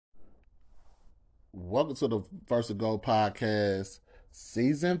Welcome to the First to Go podcast,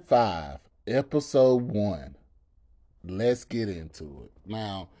 season 5, episode 1. Let's get into it.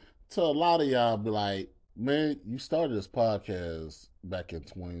 Now, to a lot of y'all be like, man, you started this podcast back in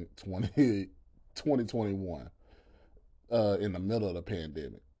 2021, in the middle of the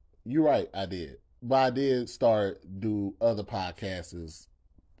pandemic. You're right, I did. But I did start do other podcasts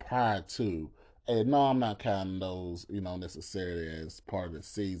prior to. And no, I'm not counting those, necessarily as part of the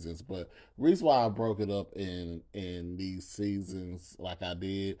seasons. But the reason why I broke it up in these seasons like I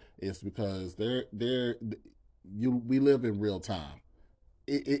did is because we live in real time.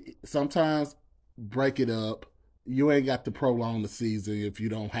 Sometimes break it up. You ain't got to prolong the season if you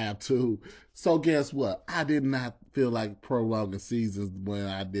don't have to. So guess what? I did not feel like prolonging seasons when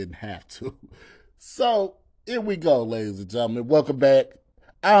I didn't have to. So here we go, ladies and gentlemen. Welcome back.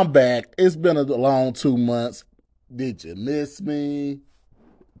 I'm back. It's been a long 2 months. Did you miss me?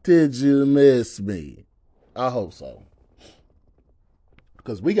 Did you miss me? I hope so.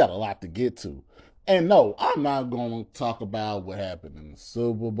 Because we got a lot to get to. And no, I'm not going to talk about what happened in the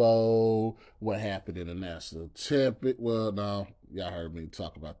Super Bowl, what happened in the national championship. Well, no, y'all heard me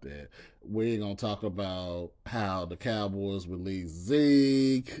talk about that. We ain't going to talk about how the Cowboys released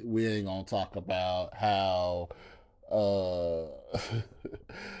Zeke. We ain't going to talk about uh,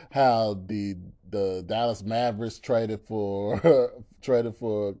 how the Dallas Mavericks traded for traded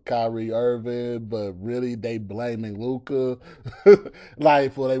for Kyrie Irving, but really they blaming Luka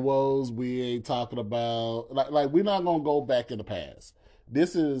like for they woes. We ain't talking about like we're not gonna go back in the past.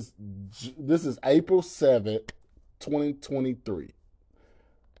 This is this is April 7th, 2023.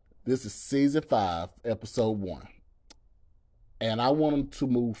 This is season 5, episode 1, and I want them to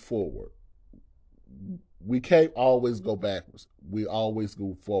move forward. We can't always go backwards. We always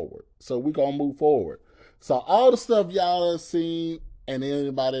move forward. So we're gonna move forward. So all the stuff y'all have seen, and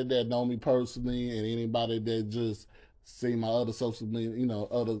anybody that know me personally, and anybody that just see my other social media,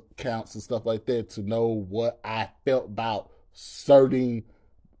 other accounts and stuff like that, to know what I felt about certain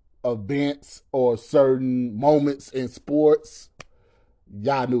events or certain moments in sports,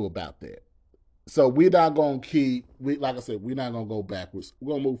 y'all knew about that. So we're not gonna like I said, we're not gonna go backwards.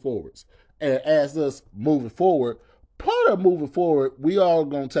 We're gonna move forwards. And as us moving forward, part of moving forward, we are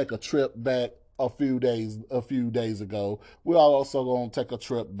gonna take a trip back a few days ago. We are also gonna take a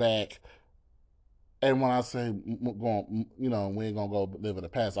trip back. And when I say going, we ain't gonna go live in the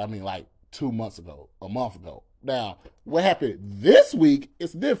past. I mean like 2 months ago, a month ago. Now, what happened this week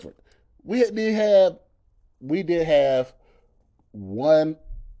is different. We did have one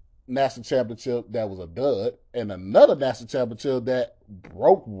national championship that was a dud, and another national championship that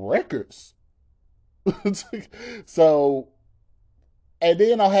broke records. So, and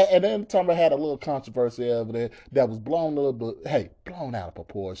then Tumblr had a little controversy over there that was blown a little bit, hey, blown out of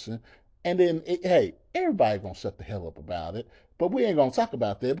proportion. And then, hey, everybody gonna shut the hell up about it, but we ain't gonna talk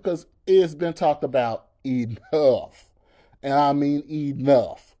about that because it's been talked about enough, and I mean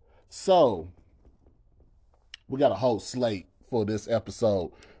enough. So, we got a whole slate for this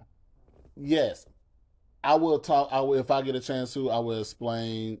episode. Yes, I will talk. I will, if I get a chance to, I will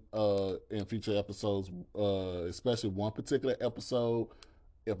explain in future episodes, especially one particular episode.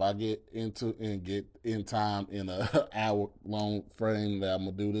 If I get into and get in time in a hour long frame that I'm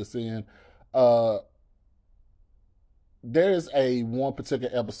gonna do this in, uh, there is a one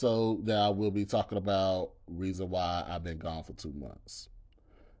particular episode that I will be talking about reason why I've been gone for 2 months.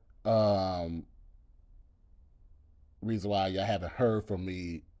 Um, reason why y'all haven't heard from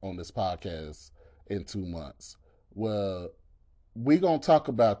me on this podcast in 2 months. Well, we're gonna talk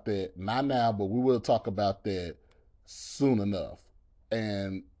about that not now, but we will talk about that soon enough.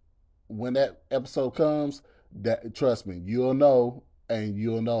 And when that episode comes, that trust me, you'll know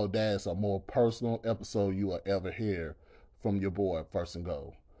that's a more personal episode you will ever hear from your boy First and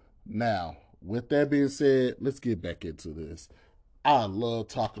Go. Now, with that being said, let's get back into this. I love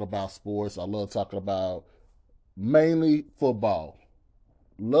talking about sports. I love talking about mainly football.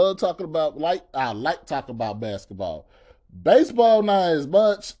 Love talking about I like talking about basketball. Baseball not as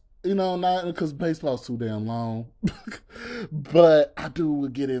much, not because baseball's too damn long. But I do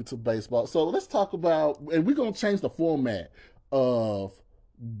get into baseball. So let's talk about, and we're gonna change the format of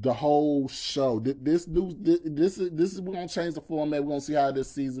the whole show. This is we're gonna change the format. We're gonna see how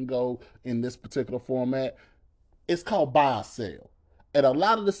this season go in this particular format. It's called buy or sell. And a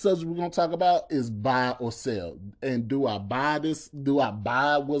lot of the subject we're going to talk about is buy or sell. And do I buy this? Do I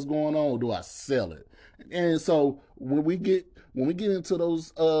buy what's going on, or do I sell it? And so when we get into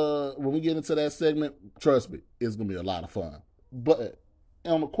those when we get into that segment, trust me, it's gonna be a lot of fun. But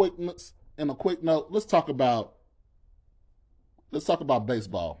on a quick note, let's talk about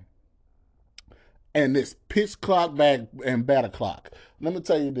baseball. and this pitch clock back and batter clock. Let me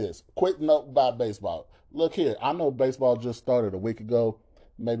tell you this. Quick note about baseball. Look here, I know baseball just started a week ago,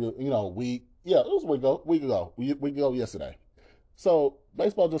 maybe a week. Yeah, it was a week ago. Week ago yesterday. So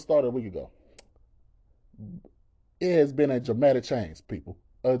baseball just started a week ago. It has been a dramatic change, people.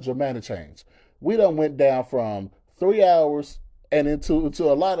 A dramatic change. We done went down from 3 hours and into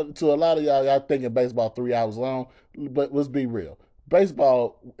a lot of y'all thinking baseball 3 hours long, but let's be real.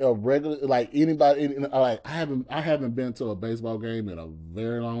 Baseball, regular like anybody, like I haven't been to a baseball game in a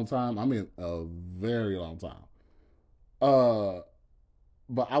very long time. I mean, a very long time. Uh,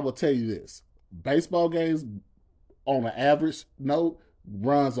 but I will tell you this: baseball games on an average note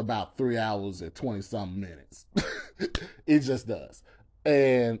runs about 3 hours and 20 something minutes. It just does.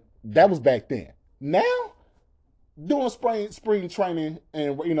 And that was back then. Now, doing spring training,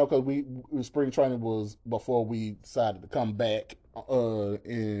 and because we spring training was before we decided to come back.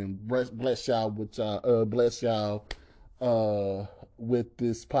 And bless y'all with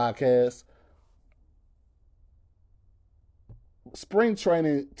this podcast. Spring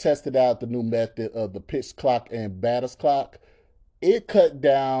training tested out the new method of the pitch clock and batters clock. It cut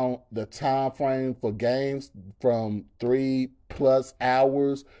down the time frame for games from 3+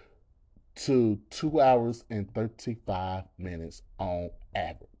 hours to 2 hours and 35 minutes on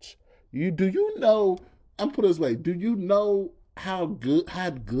average. Do you know? I'm put it this way. Do you know how good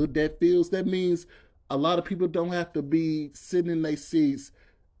that feels? That means a lot of people don't have to be sitting in their seats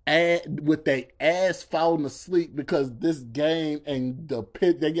with their ass falling asleep because this game and the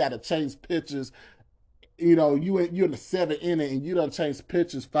pit they got to change pitches. You're in the seventh inning and you done changed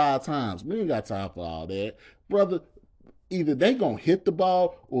pitches 5 times. We ain't got time for all that, brother. Either they gonna hit the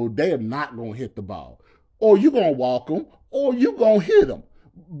ball or they are not gonna hit the ball, or you gonna walk them, or you gonna hit them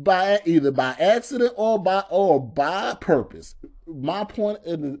by accident or by purpose. My point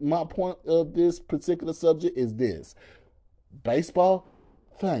of this particular subject is this: baseball.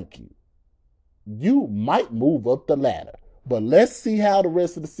 Thank you. You might move up the ladder, but let's see how the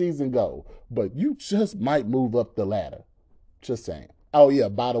rest of the season go. But you just might move up the ladder. Just saying. Oh yeah,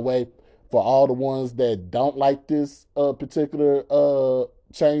 by the way, for all the ones that don't like this particular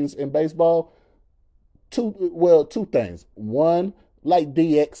change in baseball, two things. One, like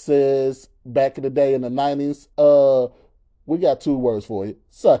DX says back in the day in the 90s, we got two words for you: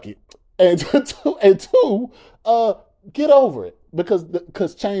 suck it. And two, uh, get over it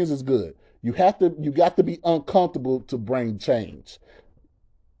because change is good. You got to be uncomfortable to bring change.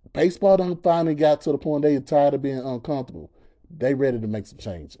 Baseball done finally got to the point they tired of being uncomfortable. They ready to make some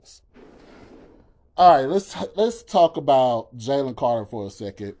changes. All right, let's talk about Jalen Carter for a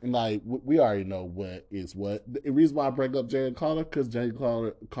second. And like we already know what is what. The reason why I bring up Jalen Carter because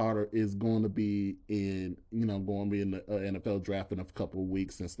Jalen Carter is going to be in the NFL draft in a couple of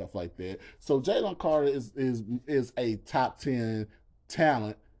weeks and stuff like that. So Jalen Carter is a top 10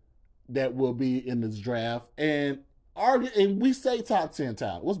 talent that will be in this draft. And we say top 10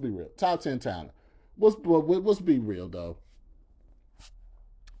 talent. Let's be real, top 10 talent. Let's be real though,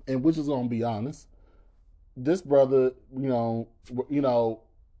 and we're just gonna be honest. This brother, you know,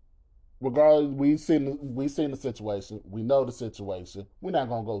 regardless, we seen the situation. We know the situation. We're not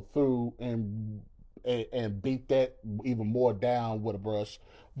gonna go through and beat that even more down with a brush,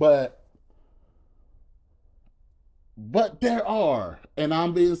 but there are, and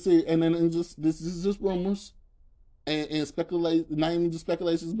I'm being serious, and then just this is just rumors and speculate, not even just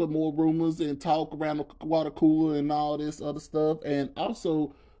speculations, but more rumors and talk around the water cooler and all this other stuff, and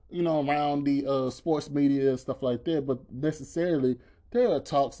also around the sports media and stuff like that. But necessarily, there are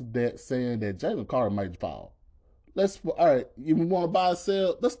talks that saying that Jalen Carter might fall. All right. You want to buy or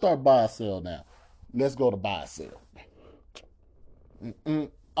sell? Let's start buy or sell now. Let's go to buy or sell.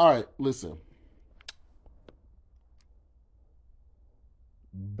 All right, listen.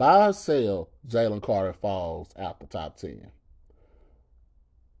 Buy or sell, Jalen Carter falls out the top 10.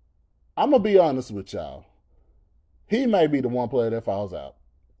 I'm gonna be honest with y'all. He may be the one player that falls out,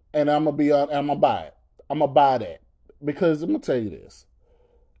 and I'm gonna buy it. I'm gonna buy that because I'm gonna tell you this: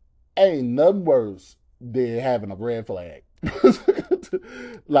 ain't nothing worse than having a red flag.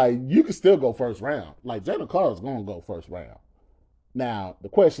 Like you can still go first round. Like Jalen Carter's gonna go first round. Now the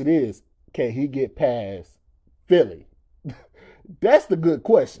question is, can he get past Philly? That's the good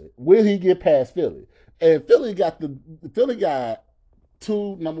question. Will he get past Philly? And Philly got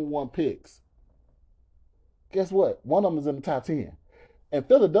two number one picks. Guess what? One of them is in the top 10. And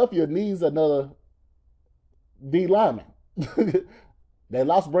Philadelphia needs another D lineman. They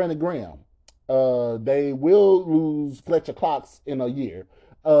lost Brandon Graham. They will lose Fletcher Cox in a year.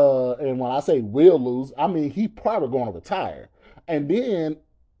 And when I say will lose, I mean he probably going to retire. And then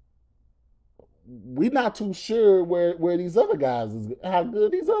we're not too sure where these other guys is, how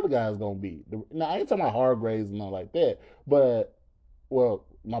good these other guys gonna be. Now I ain't talking about Hargraves and nothing like that, but well,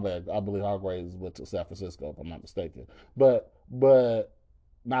 my bad. I believe Hargraves went to San Francisco if I'm not mistaken. But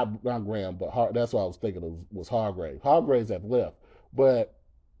not Graham, but that's what I was thinking of was Hargraves. Hargraves have left, but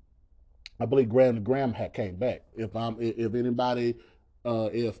I believe Graham had came back. If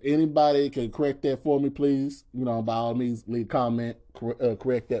anybody can correct that for me, please, by all means, leave a comment,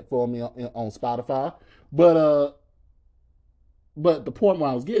 correct that for me on Spotify. But but the point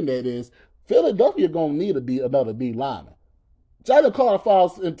where I was getting at is Philadelphia gonna need another D lineman. Jalen Carter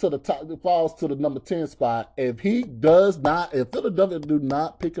falls to the number 10 spot. If Philadelphia do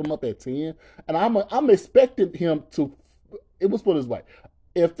not pick him up at 10, and I'm expecting him to. It was put this way: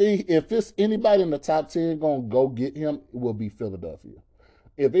 if it's anybody in the top 10 gonna go get him, it will be Philadelphia.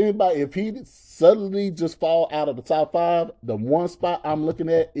 If he suddenly just fall out of the top 5, the one spot I'm looking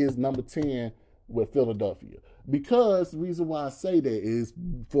at is number 10 with Philadelphia. Because the reason why I say that is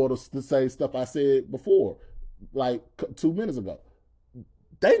for the same stuff I said before, like 2 minutes ago.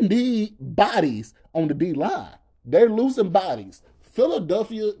 They need bodies on the D line. They're losing bodies.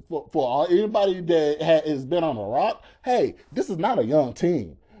 Philadelphia, for anybody that has been on the rock, hey, this is not a young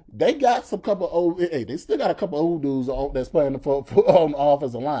team. They got some couple old. Hey, they still got a couple old dudes that's playing on the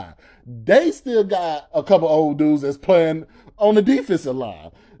offensive line. They still got a couple old dudes that's playing on the defensive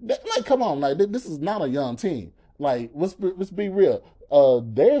line. Like, come on, like this is not a young team. Like, let's be real.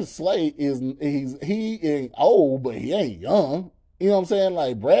 Their Slate he ain't old, but he ain't young. You know what I'm saying?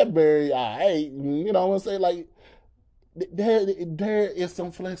 Like Bradbury, you know what I'm saying? Like there is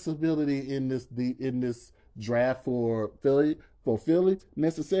some flexibility in this draft for Philly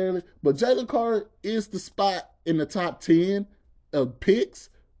necessarily, but Jalen Carter is the spot in the top 10 of picks.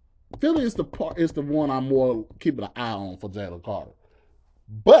 Philly is the one I'm more keeping an eye on for Jalen Carter.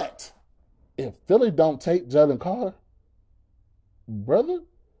 But if Philly don't take Jalen Carter, brother,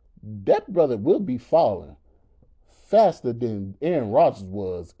 that brother will be falling faster than Aaron Rodgers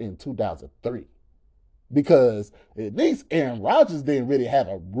was in 2003. Because at least Aaron Rodgers didn't really have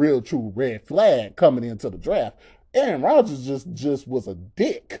a real true red flag coming into the draft. Aaron Rodgers just was a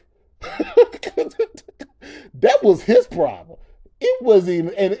dick. That was his problem. It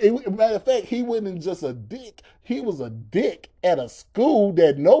wasn't even, matter of fact, he wasn't just a dick. He was a dick at a school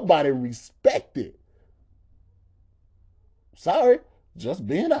that nobody respected. Sorry, just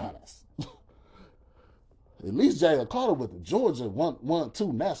being honest. At least Jalen Carter with the Georgia won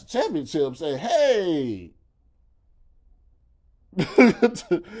 2 national championships. Say, hey.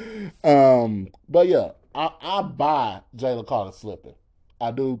 But yeah, I buy Jalen Carter slipping. I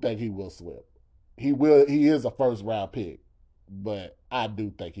do think he will slip. He will. He is a first round pick, but I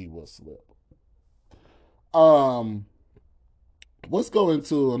do think he will slip. Um, let's go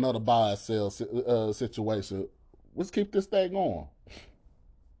into another buy sell situation. Let's keep this thing going.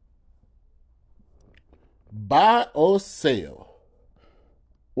 Buy or sell.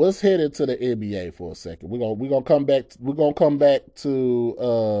 Let's head into the NBA for a second. We're gonna come back. We're gonna come back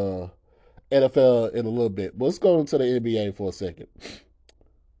to NFL in a little bit. But let's go into the NBA for a second.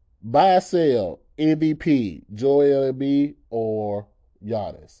 Buy sell MVP Joel Embiid or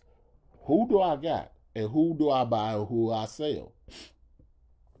Giannis. Who do I got, and who do I buy, and who I sell?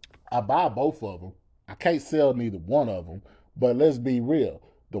 I buy both of them. I can't sell neither one of them. But let's be real.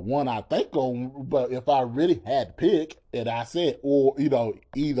 The one I think on, but if I really had to pick, and I said or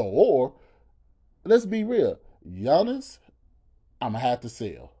either or, let's be real. Giannis, I'm gonna have to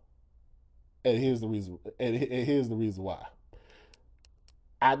sell, and here's the reason. And here's the reason why.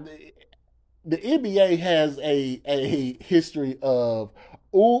 I the NBA has a history of,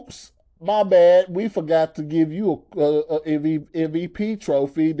 oops, my bad, we forgot to give you a MVP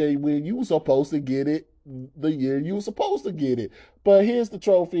trophy that when you were supposed to get it the year you were supposed to get it. But here's the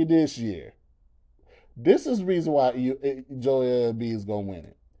trophy this year. This is the reason why Joel Embiid is gonna win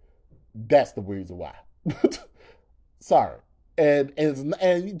it. That's the reason why. Sorry. And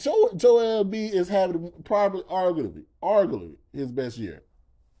Joel Embiid is having probably arguably his best year.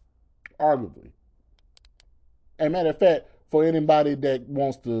 Arguably. And matter of fact, for anybody that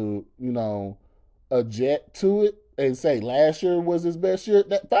wants to, object to it and say last year was his best year,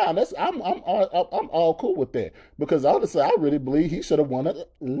 that fine. I'm all cool with that because honestly, I really believe he should have won it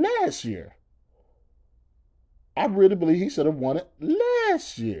last year. I really believe he should have won it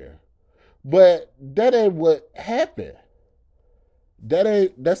last year, but that ain't what happened.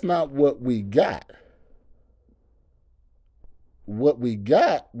 That's not what we got. What we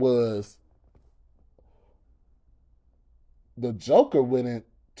got was the Joker winning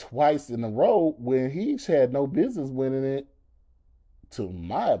twice in a row when he's had no business winning it. To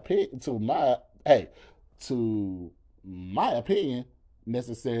my opinion, hey, to my opinion,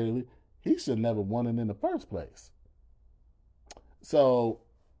 necessarily, he should never won it in the first place. So,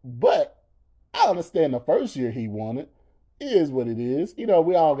 but I understand the first year he won it. It is what it is. You know,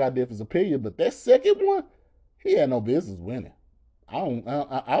 we all got different opinions, but that second one, he had no business winning. I don't.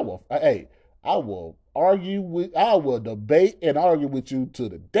 I will. Hey, I will argue with. I will debate and argue with you to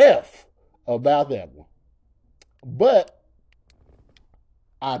the death about that one. But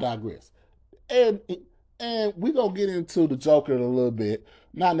I digress. And we gonna get into the Joker in a little bit.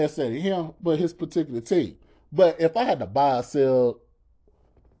 Not necessarily him, but his particular team. But if I had to buy or sell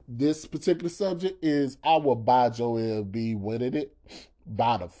this particular subject, is I would buy Joel B winning it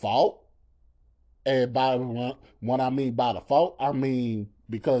by default. And by when I mean by default, I mean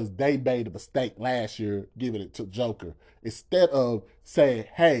because they made a mistake last year giving it to Joker. Instead of saying,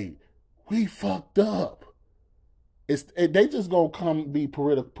 hey, we fucked up. They just gonna come be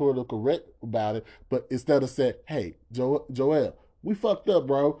political correct about it, but instead of saying, "Hey, Joel, we fucked up,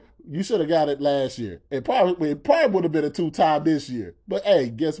 bro. You should have got it last year. It probably would have been a 2-time this year. But hey,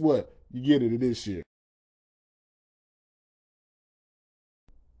 guess what? You get it this year."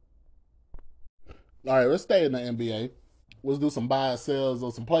 All right, let's stay in the NBA. Let's do some buy and sells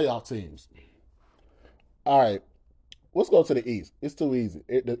of some playoff teams. All right, let's go to the East. It's too easy.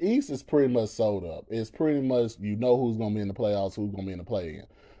 The East is pretty much sold up. It's pretty much you know who's gonna be in the playoffs, who's gonna be in the play-in.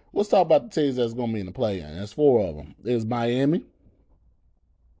 Let's talk about the teams that's gonna be in the play-in. There's four of them. There's Miami,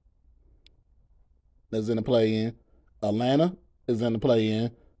 is in the play in. Atlanta is in the play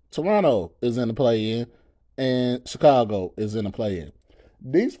in. Toronto is in the play in. And Chicago is in the play in.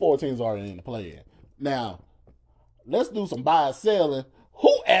 These four teams are in the play in. Now, let's do some buy and selling.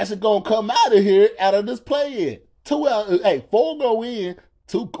 Who actually gonna come out of here out of this play in? Two out, hey, four go in,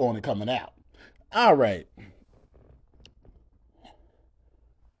 two only coming out. All right.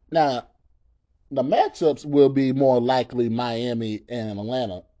 Now, the matchups will be more likely Miami and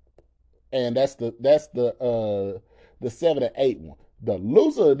Atlanta, and that's the 7 and 8 one. The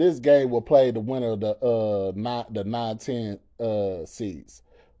loser of this game will play the winner of the 9-10 seeds.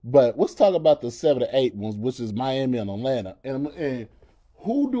 But let's talk about the 7 and 8 ones, which is Miami and Atlanta. And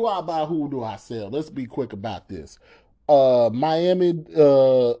who do I buy? Who do I sell? Let's be quick about this. Miami,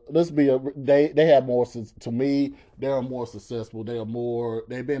 let's be they have more to me. They're more successful.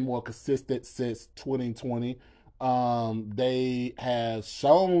 They've been more consistent since 2020. They have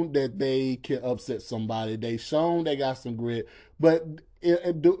shown that they can upset somebody. They shown they got some grit. But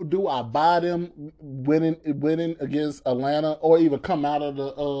do I buy them winning against Atlanta or even come out of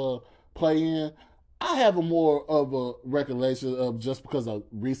the play in? I have a more of a recollection of just because of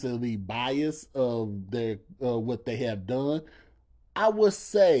recently bias of their what they have done. I would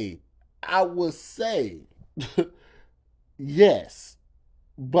say, I would say, yes,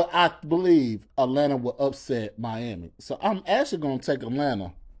 but I believe Atlanta will upset Miami. So I'm actually going to take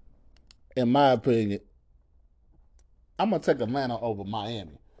Atlanta. In my opinion, I'm going to take Atlanta over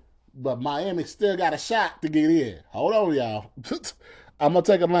Miami. But Miami still got a shot to get in. Hold on, y'all. I'm going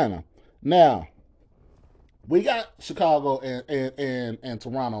to take Atlanta. Now, we got Chicago and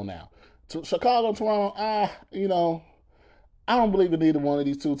Toronto now. Chicago, Toronto, I don't believe in either one of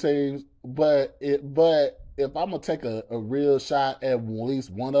these two teams, but if I'm gonna take a real shot at least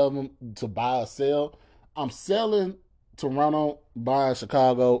one of them to buy or sell, I'm selling Toronto, buying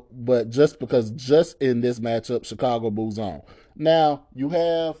Chicago, but just in this matchup, Chicago moves on. Now you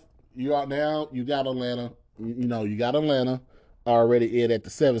got Atlanta, you got Atlanta already in at the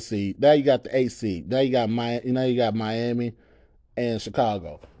 7 seed. Now you got the 8 seed. Now you got Miami and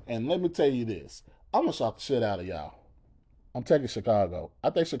Chicago. And let me tell you this, I'm gonna shock the shit out of y'all. I'm taking Chicago. I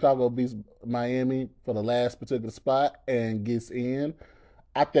think Chicago beats Miami for the last particular spot and gets in.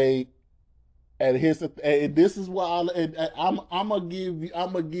 I think, and this is why I'm gonna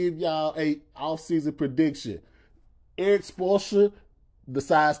give y'all a offseason prediction. Eric Spoelstra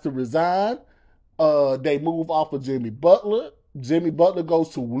decides to resign. They move off of Jimmy Butler. Jimmy Butler goes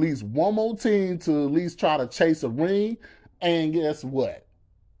to at least one more team to at least try to chase a ring. And guess what?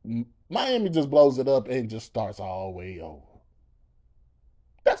 Miami just blows it up and just starts all the way over.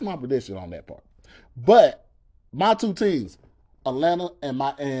 That's my prediction on that part. But my two teams, Atlanta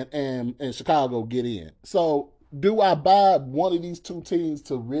and Chicago, get in. So do I buy one of these two teams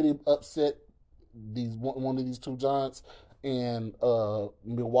to really upset these one of these two giants in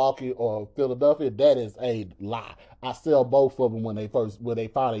Milwaukee or Philadelphia? That is a lie. I sell both of them when they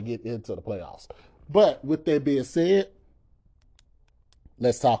finally get into the playoffs. But with that being said,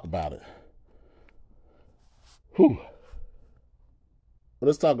 let's talk about it. Whew.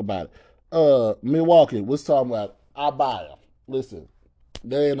 Let's talk about it. Milwaukee, let's talk about it. I buy them. Listen,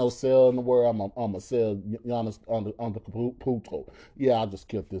 There ain't no sell in the world. I'm a sell Giannis on the Caputo. Yeah, I just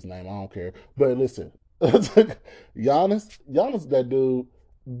killed this name. I don't care. But listen, Giannis, that dude.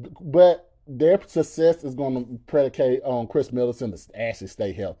 But their success is going to predicate on Chris Middleton to actually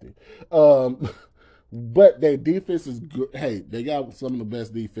stay healthy. Um, but their defense is good. Hey, they got some of the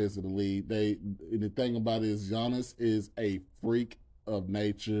best defense in the league. The thing about it is Giannis is a freak of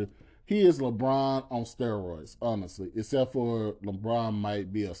nature. He is LeBron on steroids, honestly. Except for LeBron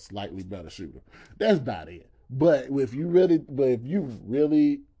might be a slightly better shooter. That's about it. But if you really think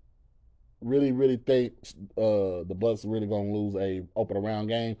the Bucks are really gonna lose a open round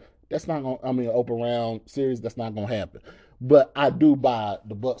game, that's not gonna. I mean, an open round series, that's not gonna happen. But I do buy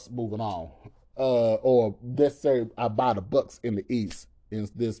the Bucks moving on, or necessarily I buy the Bucks in the East in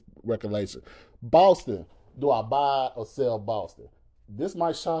this recollection. Boston, do I buy or sell Boston? This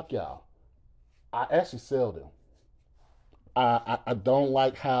might shock y'all. I actually sell them. I don't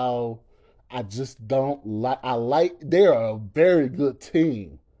like how. I just don't like. I like they're a very good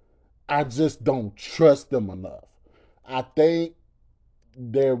team. I just don't trust them enough. I think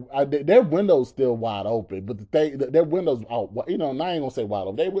their window's still wide open, but their windows out. And I ain't gonna say wide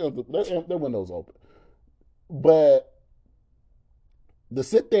open. Their windows open, but to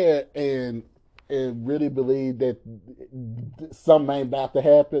sit there and really believe that something ain't about to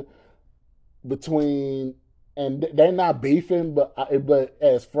happen between, and they're not beefing, but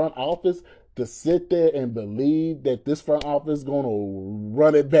as front office, to sit there and believe that this front office is going to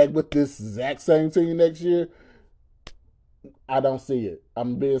run it back with this exact same team next year, I don't see it.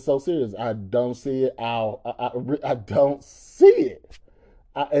 I'm being so serious. I don't see it. I don't see it.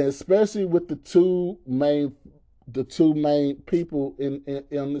 Especially with the two main people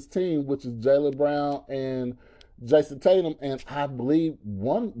in this team, which is Jaylen Brown and Jason Tatum, and I believe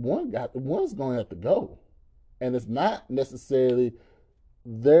one's going to have to go, and it's not necessarily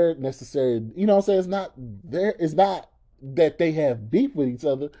their necessary. You know what I'm saying? It's not there. It's not that they have beef with each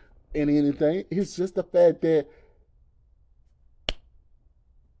other in anything. It's just the fact that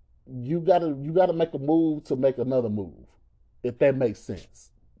you gotta make a move to make another move, if that makes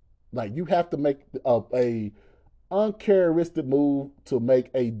sense. Like you have to make a uncharacteristic move to make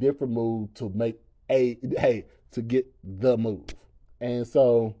a different move to make a hey to get the move. And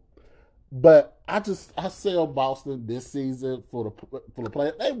so, but I sell Boston this season for the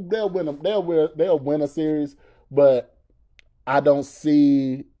play. They'll win a series, but I don't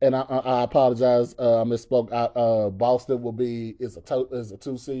see, and I apologize. I misspoke. Boston will be is a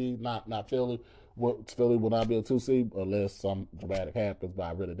 2 seed, not Philly. Philly will not be a 2 seed unless some dramatic happens, but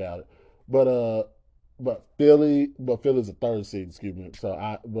I really doubt it. But Philly's a 3rd seed. Excuse me.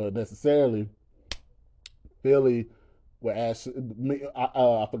 So but necessarily Philly will actually.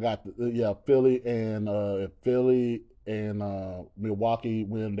 I forgot. Yeah, Philly and Milwaukee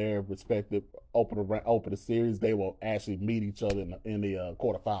win their respective open series, they will actually meet each other in the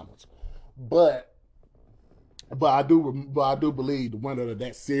quarterfinals. But but I do believe the winner of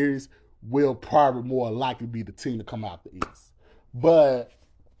that series will probably more likely be the team to come out the East. But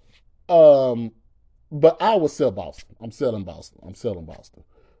um, but I would sell Boston. I'm selling Boston. I'm selling Boston.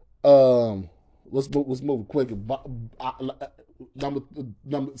 Um, let's move quick. Number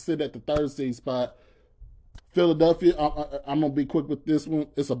sit at the 3rd seed spot. Philadelphia. I'm gonna be quick with this one.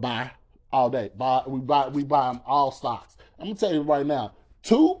 It's a buy all day. We buy them all stocks. I'm gonna tell you right now.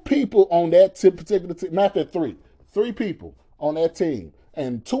 Two people on that particular team. Matter of fact, three people on that team,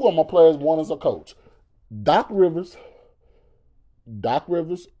 and two of my players. One is a coach. Doc Rivers, Doc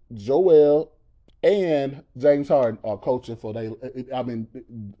Rivers, Joel, and James Harden are coaching for they. I mean,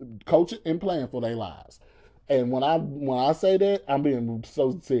 coaching and playing for their lives. And when I say that, I'm being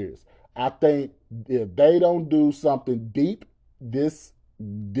so serious. I think if they don't do something deep this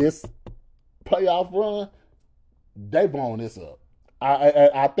playoff run, they blowing this up.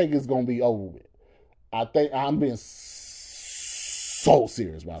 I think it's gonna be over with. I think I'm being so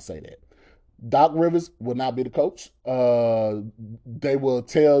serious when I say that. Doc Rivers will not be the coach. They will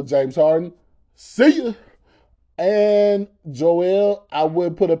tell James Harden, "See you." And Joel, I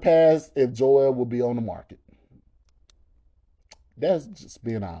would put it past if Joel would be on the market. That's just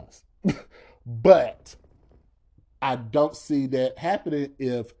being honest. But I don't see that happening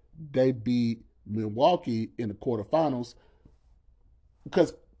if they beat Milwaukee in the quarterfinals.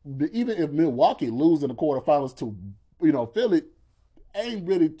 Because even if Milwaukee lose in the quarterfinals to Philly, ain't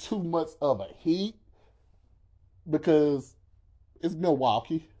really too much of a heat because it's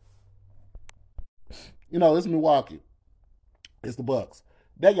Milwaukee. It's Milwaukee. It's the Bucks.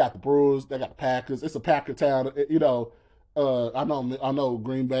 They got the Brewers. They got the Packers. It's a Packer town. I know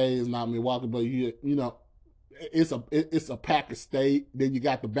Green Bay is not Milwaukee, but you know it's a pack of state. Then you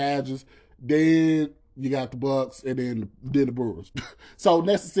got the Badgers. Then you got the Bucks, and then the Brewers. So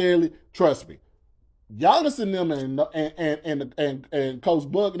necessarily, trust me, Giannis and them and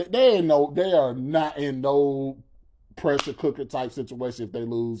Coach Buck, they are not in no pressure cooker type situation if they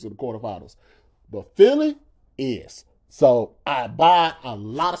lose in the quarterfinals. But Philly is. So I buy a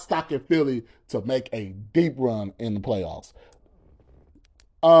lot of stock in Philly to make a deep run in the playoffs.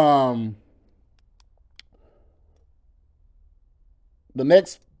 Um, the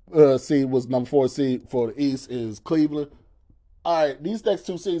next seed was number 4 seed for the East is Cleveland. All right, these next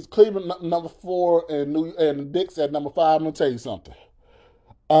two seeds, Cleveland number 4 and Knicks at number 5. I'm gonna tell you something.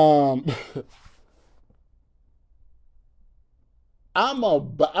 Um, I'm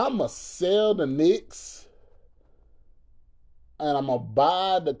a sell the Knicks and I'm gonna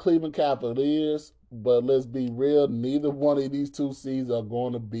buy the Cleveland Cavaliers. But let's be real, neither one of these two seeds are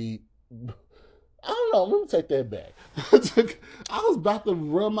going to be. I don't know. Let me take that back. I was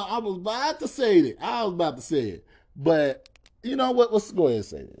about to say it. I was about to say it. But you know what? Let's go ahead and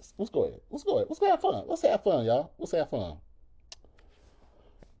say this. Let's go ahead. Let's go ahead. Let's have fun. Let's have fun, y'all. Let's have fun.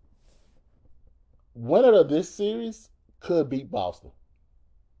 Winner of this series could beat Boston.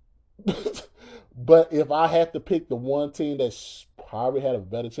 But if I had to pick the one team that probably had a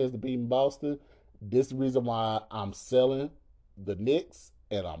better chance of beating Boston, this is the reason why I'm selling the Knicks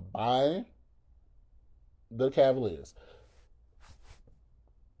and I'm buying the Cavaliers.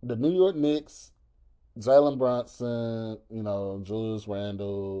 The New York Knicks, Jalen Brunson, Julius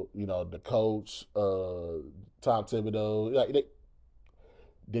Randle, the coach, Tom Thibodeau, like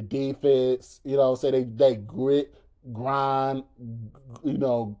the defense, say they grit, grind, you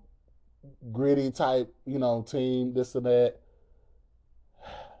know, gritty type, team, this and that.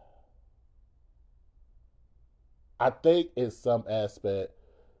 I think in some aspect,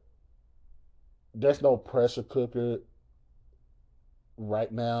 there's no pressure cooker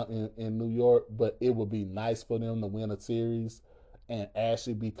right now in New York, but it would be nice for them to win a series and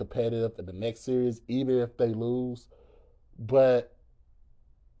actually be competitive in the next series, even if they lose. But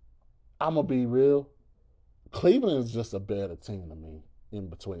I'm gonna be real. Cleveland is just a better team to me in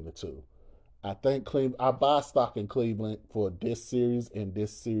between the two. I think Cleveland. I buy stock in Cleveland for this series and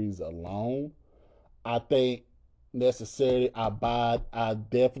this series alone. I think necessarily I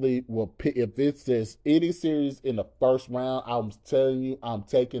definitely will pick if it's there's any series in the first round. I'm telling you, I'm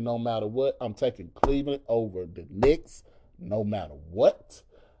taking no matter what. I'm taking Cleveland over the Knicks, no matter what.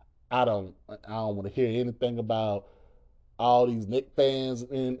 I don't want to hear anything about all these Knicks fans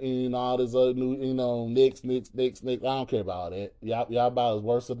and all this other new, Knicks. I don't care about all that. Y'all about as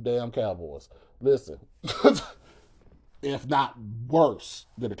worse than the damn Cowboys. Listen, if not worse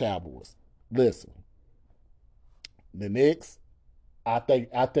than the Cowboys. Listen, the Knicks. I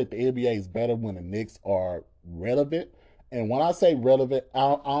think the NBA is better when the Knicks are relevant. And when I say relevant,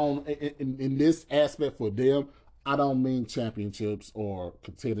 I don't in this aspect for them, I don't mean championships or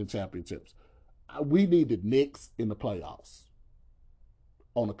contending championships. We need the Knicks in the playoffs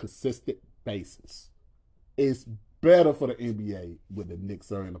on a consistent basis. It's better for the NBA when the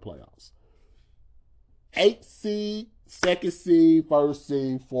Knicks are in the playoffs. 8 seed, second seed, first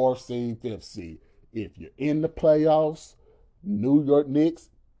seed, fourth seed, fifth seed. If you're in the playoffs, New York Knicks,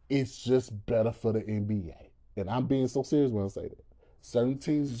 it's just better for the NBA. And I'm being so serious when I say that. Certain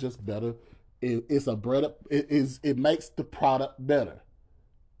teams is just better. It's a better. It makes the product better.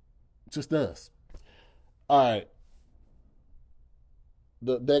 It just does. All right.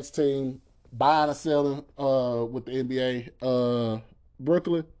 The next team buying or selling with the NBA.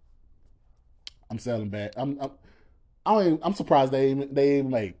 Brooklyn. I'm selling back. I'm surprised they even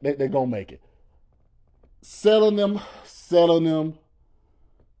they gonna make it. Selling them,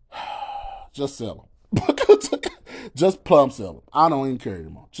 just sell them. Just plum sell them. I don't even care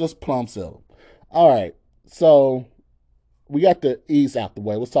anymore. Just plum sell them. All right, so we got the East out the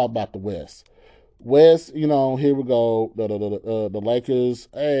way. Let's talk about the West. West, here we go. The Lakers,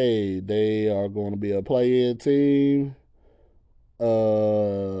 hey, they are going to be a play-in team.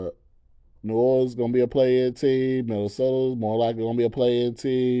 Uh, New Orleans gonna be a play-in team. Minnesota's more likely gonna be a play-in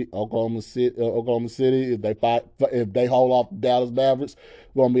team. Oklahoma City, if they hold off the Dallas Mavericks,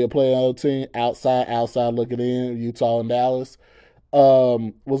 gonna be a play-in team. Outside looking in. Utah and Dallas.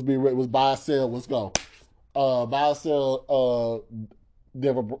 Was buy sell. Let's go. Buy sell.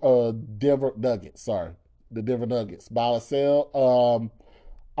 Denver Nuggets. Sorry, the Denver Nuggets. Buy sell.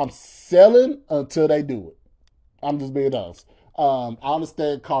 I'm selling until they do it. I'm just being honest. I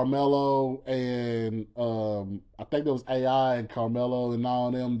understand Carmelo and I think there was AI and Carmelo and all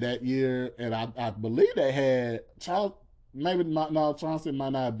of them that year, and I believe they had Charles. Maybe not. No, Chauncey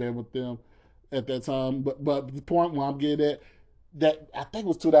might not have been with them. at that time. But the point where I'm getting at, that I think it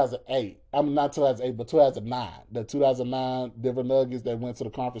was 2008. I'm not 2008, but 2009. The 2009 Denver Nuggets that went to the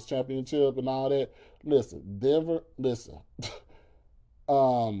conference championship and all that. Listen, Denver. Listen,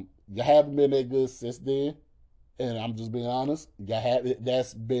 you haven't been that good since then, and I'm just being honest. You have it.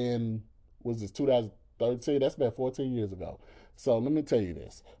 That's been, was this 2013? That's been 14 years ago. So let me tell you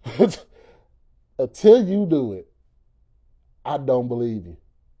this: until you do it, I don't believe you.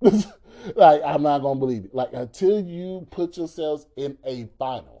 Like, I'm not gonna believe it. Like, until you put yourselves in a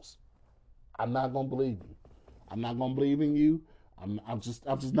finals, I'm not gonna believe you. I'm not gonna believe in you. I'm just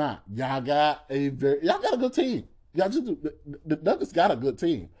not. Y'all got a good team. Y'all just the Nuggets got a good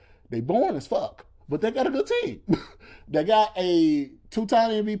team. They boring as fuck, but they got a good team. They got a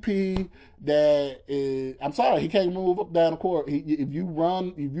two-time MVP that is. I'm sorry, he can't move up down the court. If you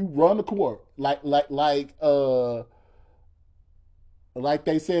run the court like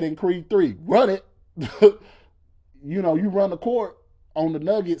they said in Creed 3, run it. You run the court on the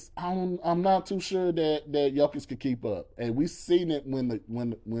Nuggets. I'm not too sure that Jokic could keep up, and we seen it when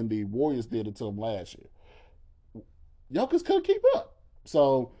the Warriors did it to him last year. Jokic couldn't keep up.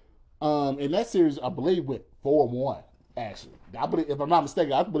 So, in that series, I believe went 4-1. Actually, I believe, if I'm not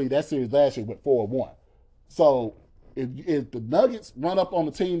mistaken, I believe that series last year went 4-1. So, if the Nuggets run up on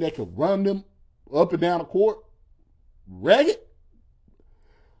the team that could run them up and down the court, ragged,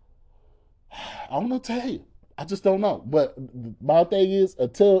 I don't know what to tell you. I just don't know. But my thing is,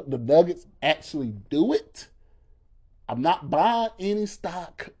 until the Nuggets actually do it, I'm not buying any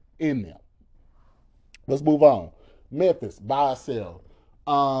stock in them. Let's move on. Memphis, buy or sell.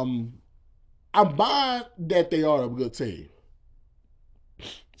 Um, I'm buying that they are a good team.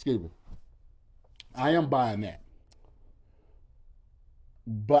 Excuse me. I am buying that.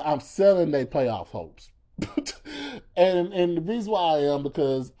 But I'm selling their playoff hopes. and the reason why I am,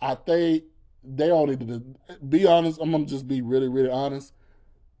 because I think they all need to be honest. I'm gonna just be really, really honest.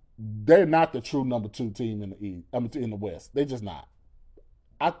 They're not the true number two team in the East. I mean, in the West. They're just not.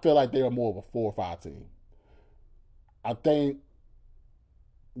 I feel like they're more of a 4 or 5 team. I think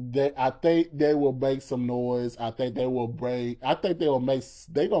I think they will make some noise. I think they will break. I think they will make.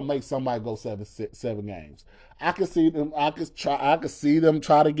 They gonna make somebody go 7 games. I can see them. I could see them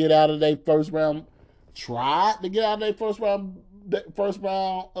try to get out of their first round. Try to get out of their first round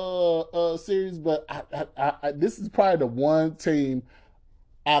series, but this is probably the one team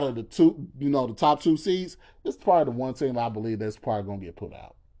out of the two, the top 2 seeds. This is probably the one team I believe that's probably gonna get put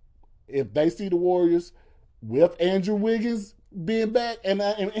out. If they see the Warriors with Andrew Wiggins being back, and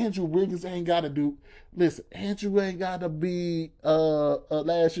Andrew Wiggins ain't got to do. Listen, Andrew ain't got to be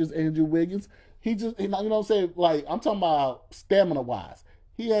last year's Andrew Wiggins. He just, what I'm saying. Like, I'm talking about stamina wise.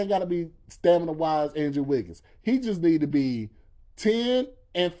 He ain't got to be stamina wise Andrew Wiggins. He just need to be 10-5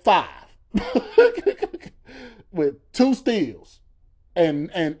 with 2 steals and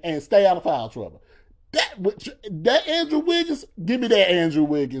stay out of foul trouble. That Andrew Wiggins, give me that Andrew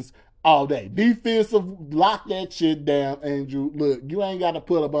Wiggins all day. Defensive, lock that shit down, Andrew. Look, you ain't got to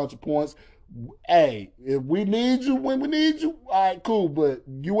put a bunch of points. Hey, if we need you when we need you, all right, cool. But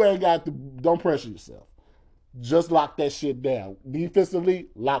you ain't got to. Don't pressure yourself. Just lock that shit down. Defensively,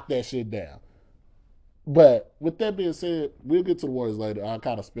 lock that shit down. But with that being said, we'll get to the Warriors later. I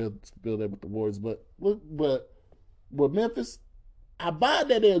kind of spilled that with the Warriors, but with Memphis, I buy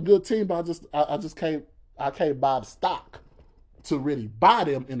that they're a good team, but I just can't buy the stock to really buy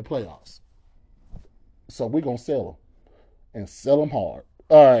them in the playoffs. So we're gonna sell them and sell them hard.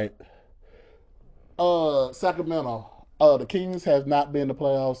 All right. Sacramento. The Kings have not been in the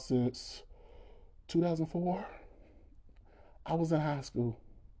playoffs since 2004. I was in high school,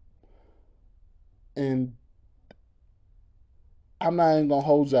 and I'm not even gonna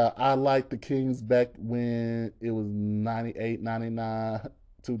hold y'all. I liked the Kings back when it was 98, 99,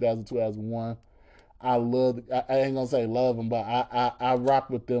 2000, 2001. I ain't gonna say love them, but I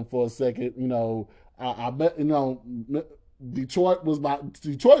rock with them for a second. I bet Detroit is my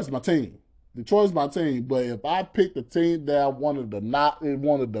team. Detroit's my team. But if I picked a team that I wanted to knock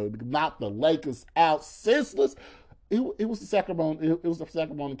the Lakers out senseless, it was the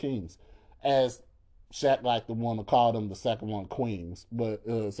Sacramento Kings, as Shaq liked to want to call them the Sacramento Queens, but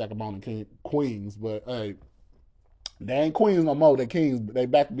Queens. But hey, they ain't queens no more. They kings. They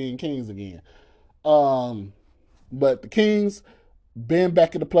back to being kings again. Um, but the Kings been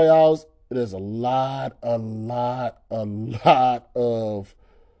back in the playoffs. There's a lot of not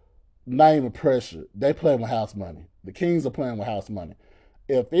even pressure. They playing with house money. The Kings are playing with house money.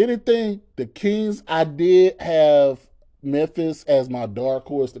 If anything, the Kings, I did have Memphis as my dark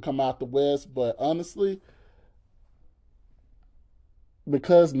horse to come out the West, but honestly,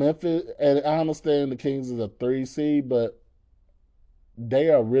 because Memphis, and I understand the Kings is a 3 seed, but they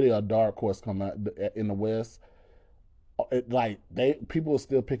are really a dark horse coming out in the West. Like they people are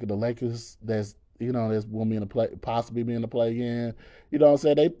still picking the Lakers. There's will be in the play, possibly be in the play again. You know what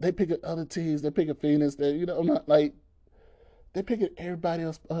I'm saying? They pick other teams. They pick Phoenix. I'm not like they pick everybody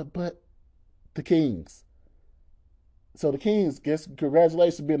else, but the Kings. So the Kings, guess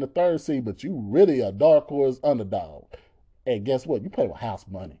congratulations being the 3rd seed, but you really a dark horse underdog. And guess what? You play with house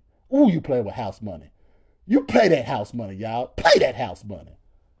money. Ooh, you play with house money. You pay that house money, y'all. Pay that house money.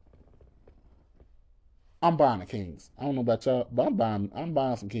 I'm buying the Kings. I don't know about y'all, but I'm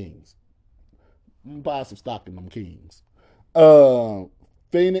buying some Kings. I'm buying some stock in them Kings. Uh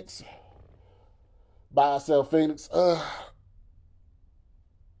Phoenix. Buy sell Phoenix.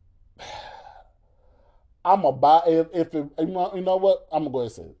 I'm gonna buy if it, you know what? I'm gonna go ahead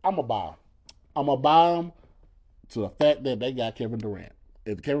and say it. I'm gonna buy them. I'm gonna buy them to the fact that they got Kevin Durant.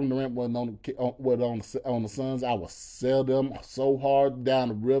 If Kevin Durant wasn't on the Suns, I would sell them so hard down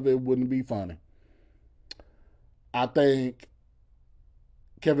the river it wouldn't be funny. I think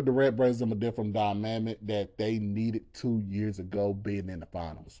Kevin Durant brings them a different dynamic that they needed 2 years ago, being in the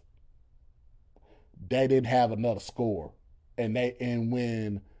finals. They didn't have another score, and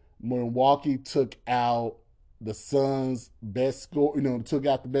when Milwaukee took out the Suns' best score, took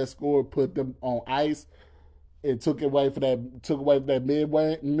out the best score, put them on ice, it took away from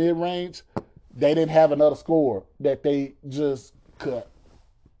that mid range. They didn't have another score that they just cut.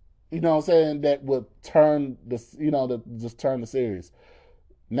 You know what I'm saying? That would turn just turn the series.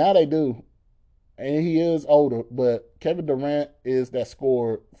 Now they do, and he is older, but Kevin Durant is that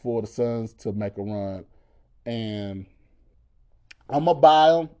scorer for the Suns to make a run, and I'm gonna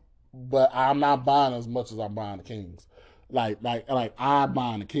buy them, but I'm not buying as much as I'm buying the Kings. Like I'm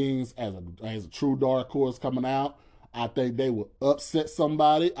buying the Kings as a true dark horse coming out. I think they would upset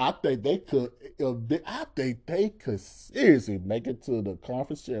somebody. I think they could. I think they could seriously make it to the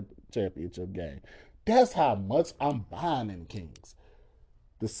conference championship game. That's how much I'm buying in the Kings.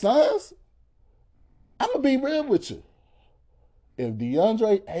 The Suns, I'm gonna be real with you. If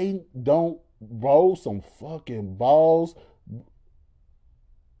DeAndre ain't don't roll some fucking balls,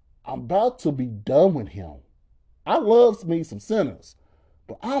 I'm about to be done with him. I love me some sinners,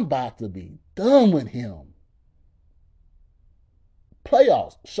 but I'm about to be done with him.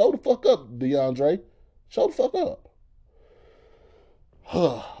 Playoffs. Show the fuck up, DeAndre. Show the fuck up.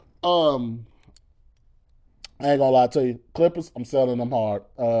 I ain't gonna lie to you. Clippers, I'm selling them hard.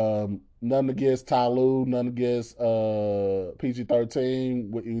 Nothing against Ty Lue, nothing against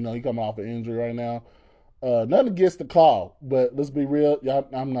PG-13. He coming off an injury right now. Nothing against the call, but let's be real, y'all.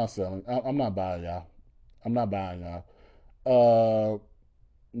 I'm not selling. I'm not buying y'all. I'm not buying y'all. Uh,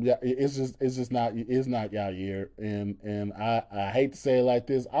 yeah, it's not y'all year, and I hate to say it like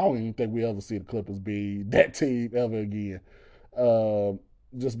this. I don't even think we ever see the Clippers be that team ever again. Uh,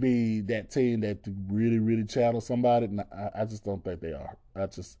 just be that team that really really channel somebody. I just don't think they are. I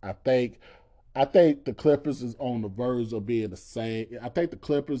think the Clippers is on the verge of being the same. I think the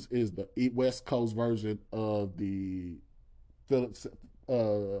Clippers is the West Coast version of the Philadelphia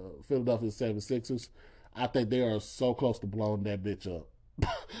 76ers. I think they are so close to blowing that bitch up.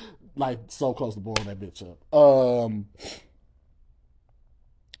 Like so close to blowing that bitch up.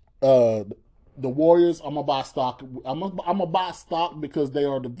 Uh, the Warriors, I'm gonna buy stock. I'm gonna buy stock because they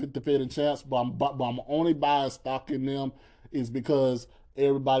are the defending champs. But I'm only buying stock in them is because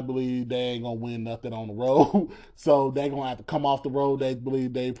everybody believe they ain't gonna win nothing on the road. So they gonna have to come off the road. They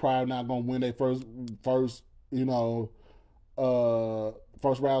believe they probably not gonna win their first you know uh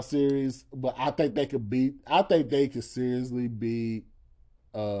first round series. But I think they could beat. I think they could seriously beat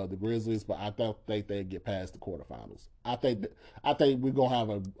the Grizzlies, but I don't think they get past the quarterfinals. I think we're gonna have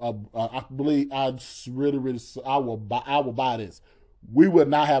I believe I really really I will buy this. We will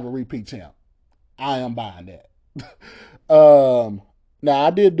not have a repeat champ. I am buying that. Now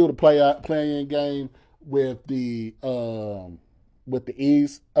I did do the playing game with the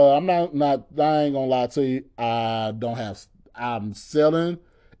East. I ain't gonna lie to you. I don't have. I'm selling.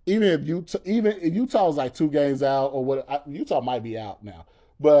 Even if Utah is like 2 games out or what, Utah might be out now.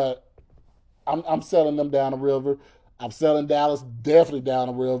 But I'm selling them down the river. I'm selling Dallas definitely down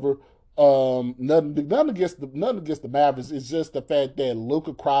the river. Nothing against the Mavericks. It's just the fact that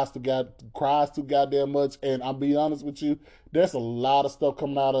Luka cries too goddamn much. And I'm being honest with you, there's a lot of stuff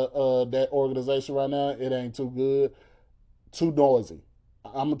coming out of that organization right now. It ain't too good, too noisy.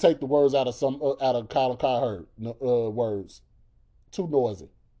 I'm gonna take the words out of Colin Cowherd words. Too noisy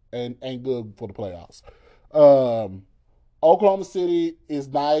and ain't good for the playoffs. Um, Oklahoma City is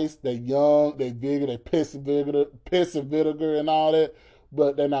nice. They're young. They bigger. They piss and vinegar, and all that.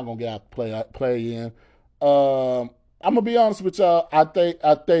 But they're not gonna get out play in. I'm gonna be honest with y'all. I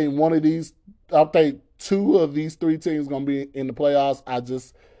think one of these. I think two of these three teams gonna be in the playoffs.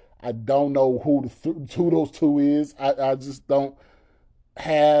 I don't know who those two is. I just don't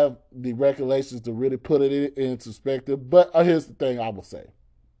have the recollections to really put it in perspective. But here's the thing I will say.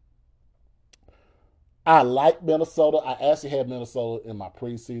 I like Minnesota. I actually had Minnesota in my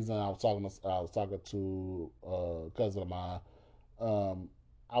preseason. I was talking to a cousin of mine. Um,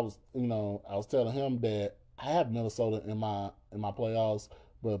 I was telling him that I have Minnesota in my playoffs,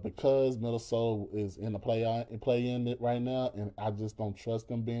 but because Minnesota is in the play in right now, and I just don't trust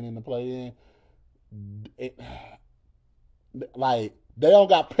them being in the play in. It, like they don't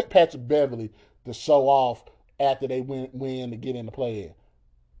got Patrick Beverly to show off after they win to get in the play in.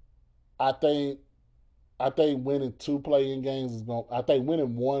 I think I think winning two playing games is going. I think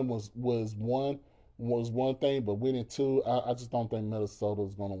winning one was one thing, but winning two, I just don't think Minnesota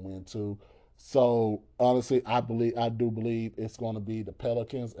is going to win two. So honestly, I do believe it's going to be the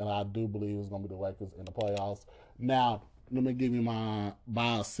Pelicans, and I do believe it's going to be the Lakers in the playoffs. Now, let me give you my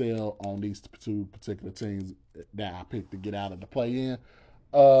buy or sell on these two particular teams that I picked to get out of the play in.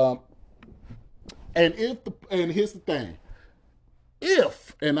 Um, and here's the thing,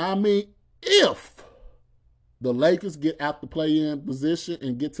 if and I mean if the Lakers get out the play in position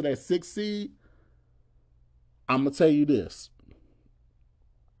and get to that sixth seed, I'm gonna tell you this.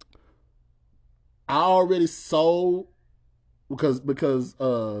 I already sold because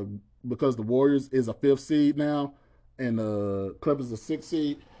the Warriors is a fifth seed now and the Clippers a sixth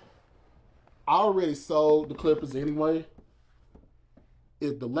seed. I already sold the Clippers anyway.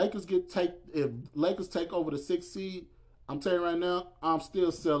 If Lakers take over the sixth seed, I'm telling you right now, I'm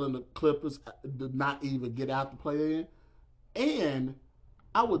still selling the Clippers to not even get out the play in. And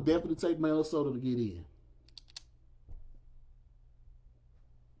I would definitely take Minnesota to get in.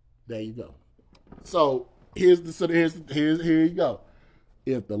 There you go. So here you go.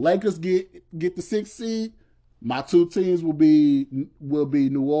 If the Lakers get the sixth seed, my two teams will be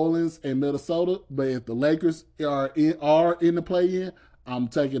New Orleans and Minnesota. But if the Lakers are in the play in, I'm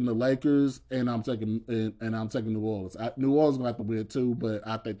taking the Lakers and I'm taking New Orleans. New Orleans gonna have to win two, but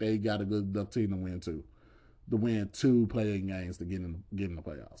I think they got a good enough team to win two playing games to get in the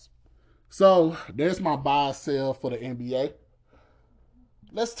playoffs. So there's my buy sell for the NBA.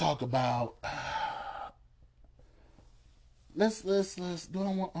 Let's talk about let's do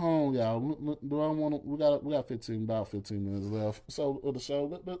I want y'all do I want to we got 15 minutes left so of the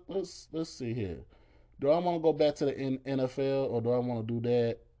show. Let's see here. Do I want to go back to the NFL, or do I want to do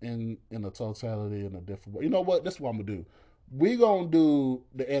that in a totality in a different way? You know what? This is what I'm gonna do. We gonna do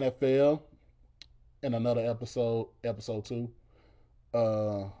the NFL in another episode two.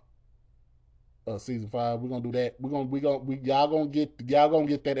 Uh, Season 5. We're gonna do that. Y'all gonna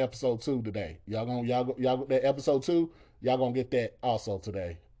get that episode two today. Y'all that episode two. Y'all gonna get that also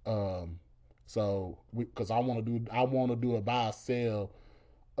today. So because I want to do a buy sell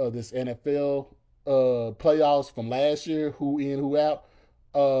of this NFL playoffs from last year. Who in, who out.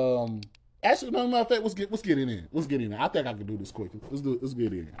 Um, Actually, no matter of fact, let's get it in. Let's get in. I think I can do this quickly. Let's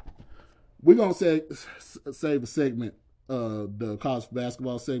get in. We're gonna save a segment, the college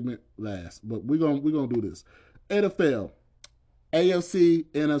basketball segment last, but we're gonna do this. NFL, AFC,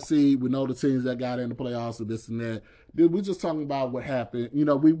 NFC. We know the teams that got in the playoffs and this and that. Dude, we just talking about what happened. We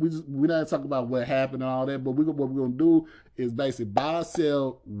not talking about what happened and all that, but what we're gonna do is basically buy or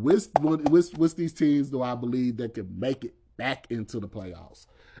sell with these teams do I believe that can make it back into the playoffs.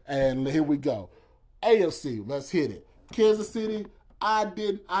 And here we go. AFC, let's hit it. Kansas City. I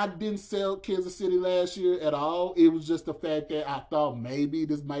didn't sell Kansas City last year at all. It was just the fact that I thought maybe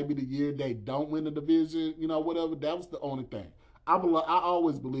this might be the year they don't win the division, whatever. That was the only thing. I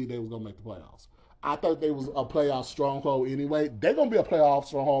always believed they was gonna make the playoffs. I thought they was a playoff stronghold anyway. They're gonna be a playoff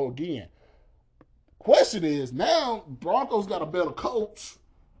stronghold again. Question is now Broncos got a better coach.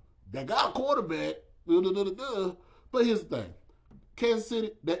 They got a quarterback. But here's the thing. Kansas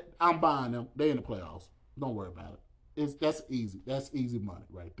City, I'm buying them. They in the playoffs. Don't worry about it. That's easy. That's easy money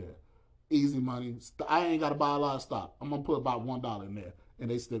right there. Easy money. I ain't got to buy a lot of stock. I'm gonna put about $1 in there, and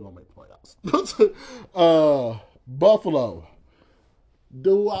they still gonna make the playoffs. Buffalo.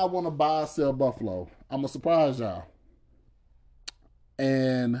 Do I want to buy or sell Buffalo? I'm gonna surprise y'all,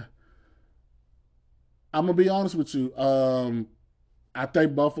 and I'm gonna be honest with you. I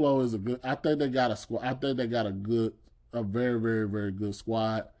think Buffalo is a good. I think they got a squad. I think they got a very, very, very good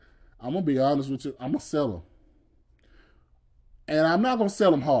squad. I'm gonna be honest with you. I'm gonna sell them. and I'm not gonna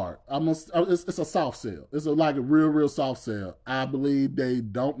sell them hard. It's a soft sell. It's like a real soft sell. I believe they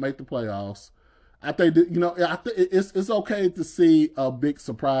don't make the playoffs. I think that, I think it's okay to see a big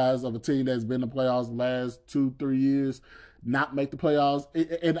surprise of a team that's been in the playoffs the last 2-3 years not make the playoffs,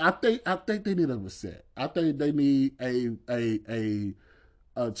 and I think they need a reset. I think they need a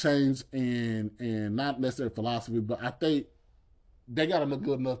change in not necessarily philosophy, but I think they got a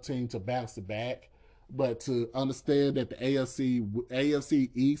good enough team to bounce it back. But to understand that the AFC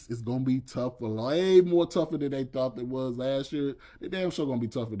East is going to be tough, way more tougher than they thought it was last year. They damn sure going to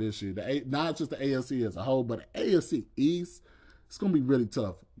be tougher this year. Not just the AFC as a whole, but the AFC East, it's going to be really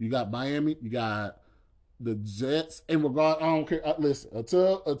tough. You got Miami, you got the Jets. In regard, I don't care. Listen,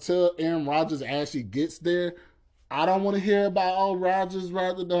 until Aaron Rodgers actually gets there, I don't want to hear about Rodgers.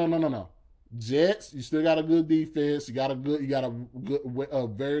 No. Jets, you still got a good defense. You got a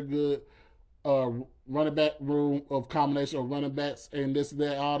very good uh, running back room of combination of running backs and this,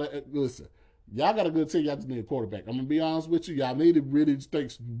 that, all that. Listen, y'all got a good team. Y'all just need a quarterback. I'm gonna be honest with you. Y'all need to really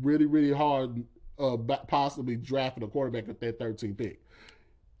think really hard, possibly drafting a quarterback at that 13th pick.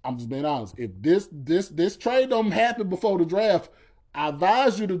 I'm just being honest. If this trade don't happen before the draft, I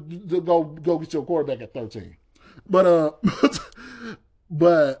advise you to go get your quarterback at 13. But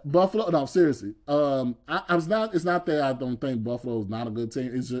but Buffalo, no, seriously. It's not that I don't think Buffalo is not a good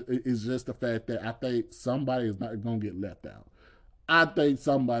team. It's just the fact that I think somebody is not going to get left out. I think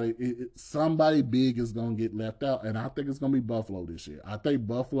somebody big is going to get left out, and I think it's going to be Buffalo this year. I think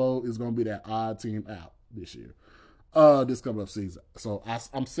Buffalo is going to be that odd team out this year, this coming up season. So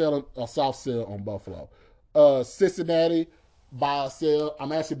I'm selling a soft sell on Buffalo. Cincinnati, buy or sell.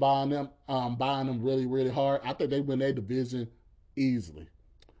 I'm actually buying them. Buying them really hard. I think they win their division easily.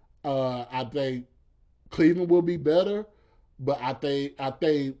 I think Cleveland will be better, but I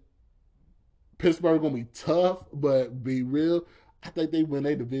think Pittsburgh gonna be tough, but be real. I think they win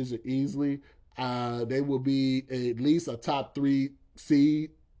their division easily. They will be at least a top three seed,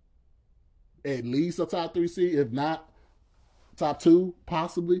 if not top two,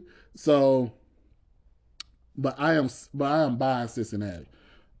 possibly. So, but I am buying Cincinnati.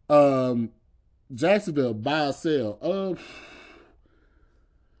 Um, Jacksonville, buy or sell.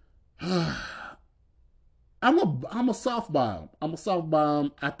 I'm a soft bomb. I'm a soft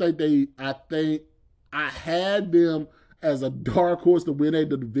bomb. I think I had them as a dark horse to win a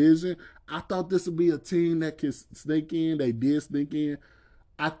division. I thought this would be a team that could sneak in. They did sneak in.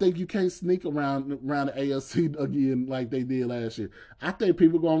 I think you can't sneak around the AFC again like they did last year. I think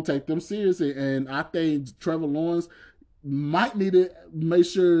people are gonna take them seriously, and I think Trevor Lawrence might need to make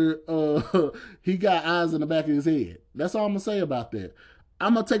sure he got eyes in the back of his head. That's all I'm gonna say about that.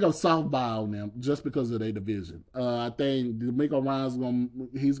 I'm gonna take a soft buy on them just because of their division. I think D'Amico Ryan's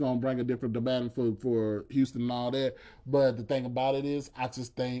gonna bring a different demand for Houston and all that. But the thing about it is, I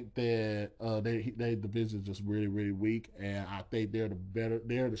just think that their division is just really weak, and I think they're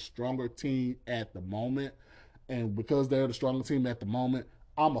the stronger team at the moment. And because they're the stronger team at the moment,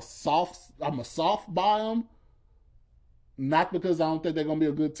 I'm a soft buy them. Not because I don't think they're gonna be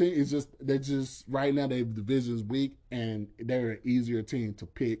a good team. It's just they just right now their division's weak and they're an easier team to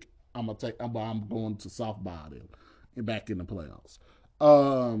pick. I'm going to soft buy them and back in the playoffs.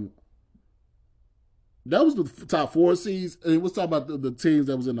 Um, that was the top four seeds. And let's talk about the teams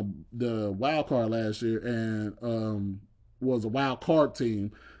that was in the wild card last year and was a wild card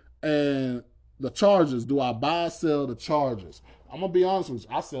team. And the Chargers. Do I buy or sell the Chargers? I'm gonna be honest with you.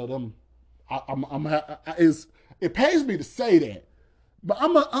 I sell them. It pays me to say that, but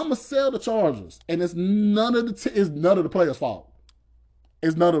I'm a sell the Chargers, and it's none of the players' fault.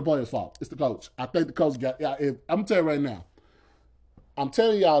 It's none of the players' fault. It's the coach. I think the coach got. Yeah, I'm telling you right now. I'm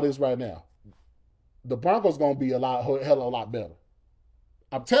telling y'all this right now. The Broncos gonna be hell of a lot better.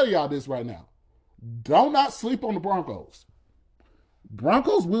 I'm telling y'all this right now. Do not sleep on the Broncos.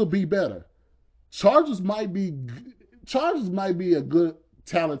 Broncos will be better. Chargers might be. Chargers might be a good,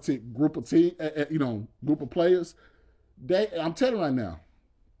 talented group of group of players. I'm telling you right now,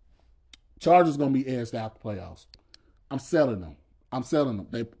 Chargers gonna be edged out the playoffs. I'm selling them.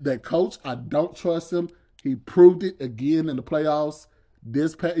 That coach, I don't trust him. He proved it again in the playoffs.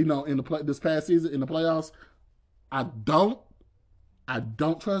 This past season in the playoffs, I don't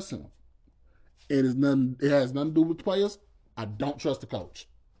trust him. It has nothing to do with the players. I don't trust the coach.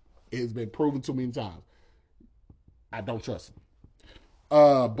 It has been proven too many times. I don't trust him.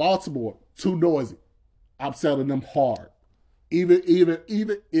 Baltimore, too noisy. I'm selling them hard. Even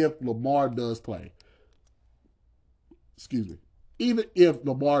if Lamar does play. Excuse me. Even if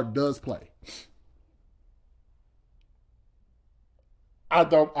Lamar does play.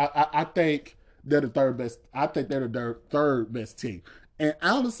 I think they're the third best. I think they're the third best team, and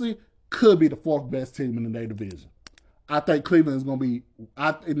honestly, could be the fourth best team in their division. I think Cleveland is going to be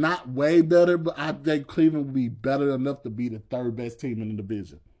not way better, but I think Cleveland will be better enough to be the third best team in the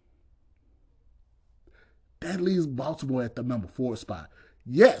division. That leaves Baltimore at the number 4 spot.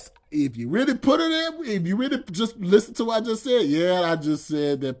 Yes, if you really put it in, if you really just listen to what I just said, yeah, I just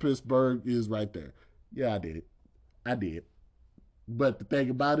said that Pittsburgh is right there. Yeah, I did it. I did. But the thing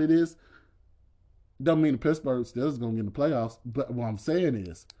about it is, don't mean the Pittsburgh still is going to get in the playoffs. But what I'm saying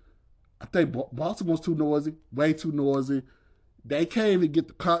is, I think Baltimore's too noisy, way too noisy. They can't even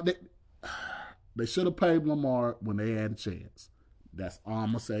get they should have paid Lamar when they had a chance. That's all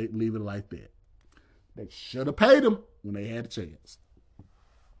I'm going to say. Leave it like that. They should have paid him when they had a chance.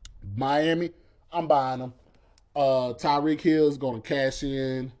 Miami, I'm buying them. Tyreek Hill is going to cash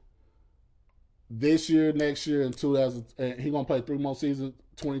in this year, next year, and 2000. He's going to play 3 more seasons,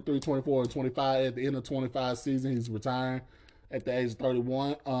 23, 24, and 25. At the end of 25 season, he's retiring at the age of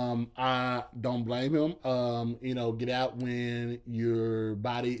 31. I don't blame him. Get out when your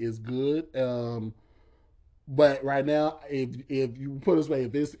body is good. But right now, if you put it this way,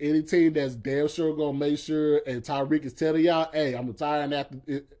 if it's any team that's damn sure gonna make sure, and Tyreek is telling y'all, hey, I'm retiring after,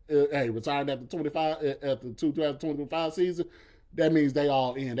 retiring after 25 at the 2025 season, that means they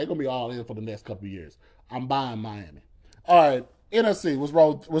all in. They're gonna be all in for the next couple of years. I'm buying Miami. All right, NFC. Let's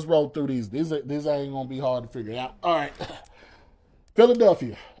roll through these. These ain't gonna be hard to figure out. All right,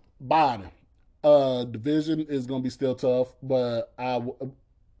 Philadelphia, buying them. Division is gonna be still tough, but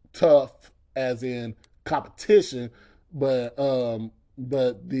tough as in competition, but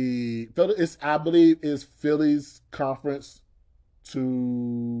the it's I believe is Philly's conference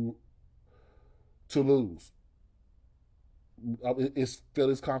to lose. It's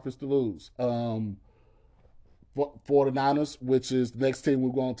Philly's conference to lose. 49ers, which is the next team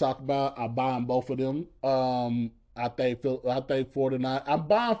we're going to talk about, I'm buying both of them. I think 49. I'm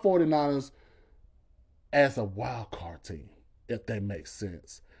buying 49ers as a wild card team, if that makes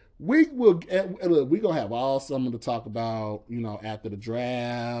sense. We will look. We're gonna have all summer to talk about, after the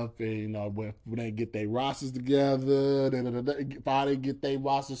draft, and when they get their rosters together, finally get their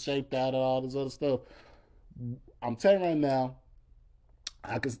rosters shaped out, and all this other stuff. I'm telling you right now,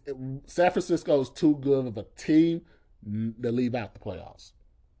 San Francisco is too good of a team to leave out the playoffs.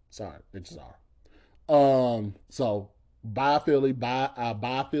 Sorry, they just are. So buy Philly,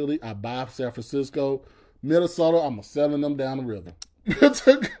 buy Philly, I buy San Francisco, Minnesota. I'm selling them down the river. Hey,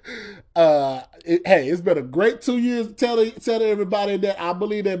 it's been a great 2 years telling everybody that I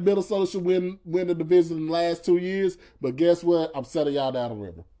believe that Minnesota should win the division in the last 2 years. But guess what? I'm selling y'all down the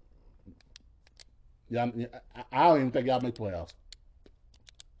river. I don't even think y'all make playoffs.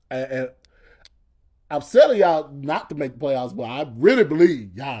 And I'm selling y'all not to make playoffs, but I really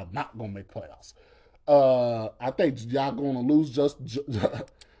believe y'all not gonna make playoffs. I think y'all gonna lose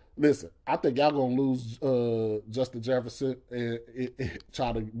listen, I think y'all gonna lose Justin Jefferson and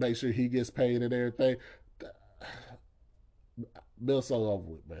try to make sure he gets paid and everything. Bill's so over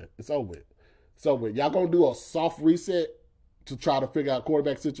with, man. It's over with. It's over with. Y'all gonna do a soft reset to try to figure out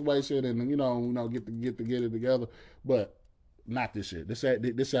quarterback situation and get it together, but not this year. This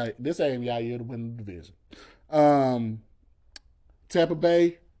ain't y'all year to win the division. Tampa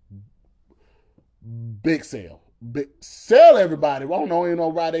Bay, big sale. Sell everybody. I don't know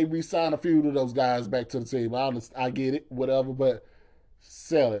why they re-sign a few of those guys back to the team. I get it, whatever, but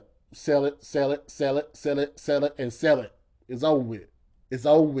sell it. Sell it, sell it, sell it, sell it, sell it, and sell it. It's over with. It's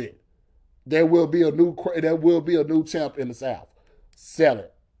over with. There will be a new champ in the South. Sell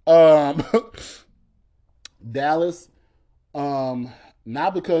it. Dallas,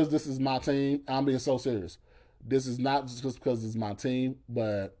 not because this is my team. I'm being so serious. This is not just because it's my team,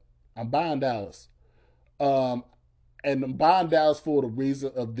 but I'm buying Dallas. And I'm buying Dallas for the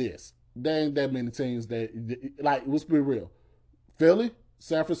reason of this. There ain't that many teams that, like, let's be real. Philly,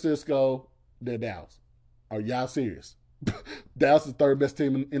 San Francisco, they're Dallas. Are y'all serious? Dallas is the third best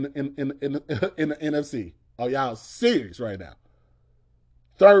team in the NFC. Are y'all serious right now?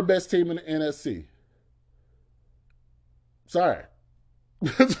 Third best team in the NFC. Sorry.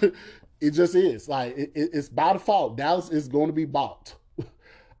 It just is. Like, it's by default. Dallas is going to be bought.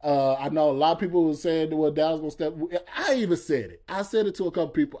 I know a lot of people were saying, well, Dallas going to step. I even said it. I said it to a couple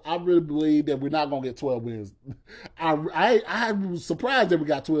people. I really believe that we're not going to get 12 wins. I was surprised that we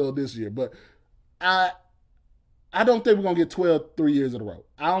got 12 this year, but I don't think we're going to get 12 3 years in a row.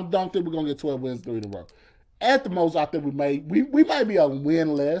 I don't think we're going to get 12 wins 3 in a row. At the most, I think we might be a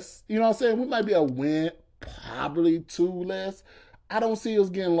win less. You know what I'm saying? We might be a win, probably 2 less. I don't see us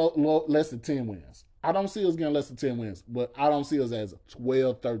getting less than 10 wins. I don't see us getting less than 10 wins, but I don't see us as a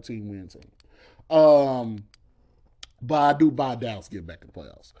 12, 13 win team. Um, but I do buy Dallas get back in the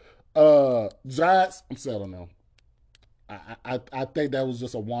playoffs. Giants, I'm selling them. I think that was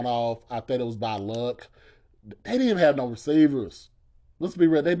just a one off. I think it was by luck. They didn't have no receivers. Let's be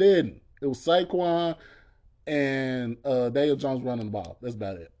real, they didn't. It was Saquon and Daniel Jones running the ball. That's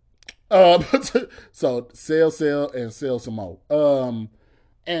about it. So sell some more.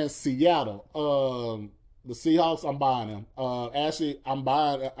 And Seattle, the Seahawks, I'm buying them. Actually, I'm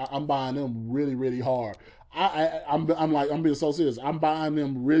buying them really, really hard. I'm being so serious. I'm buying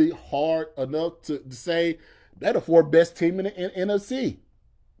them really hard enough to say they're the fourth best team in the NFC.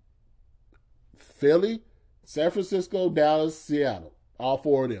 Philly, San Francisco, Dallas, Seattle. All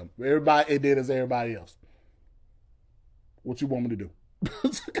four of them. Everybody, it did as everybody else. What you want me to do?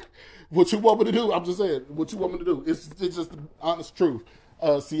 What you want me to do? I'm just saying. What you want me to do? It's just the honest truth.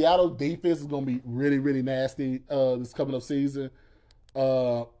 Seattle defense is gonna be really really nasty this coming up season.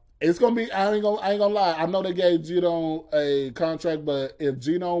 Uh, it's gonna be. I ain't gonna lie. I know they gave Gino a contract, but if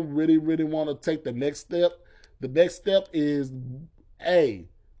Gino really really want to take the next step is a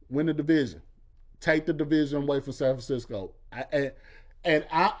win the division, take the division away from San Francisco. And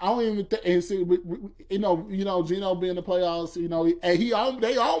I don't even think, and see, Gino being in the playoffs, and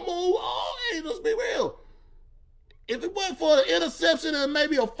they almost, hey, let's be real. If it wasn't for the interception and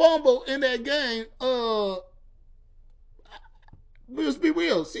maybe a fumble in that game, let's be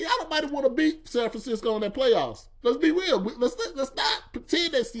real. Seattle might want to beat San Francisco in that playoffs. Let's be real. Let's not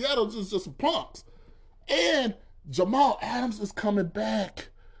pretend that Seattle's just some punks. And Jamal Adams is coming back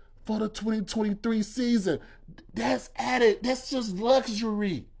for the 2023 season. That's added. That's just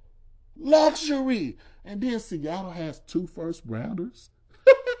luxury. Luxury. And then Seattle has 2 first rounders.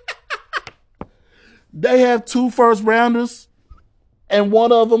 They have 2 first rounders, and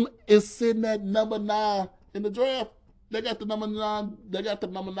one of them is sitting at number 9 in the draft. They got the number 9. They got the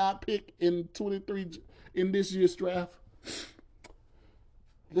number 9 pick in 23 in this year's draft.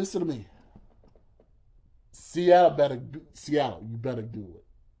 Listen to me. Seattle, you better do it.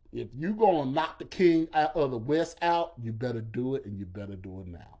 If you gonna knock the king out of the West out, you better do it, and you better do it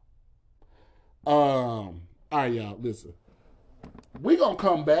now. All right, y'all. Listen, we gonna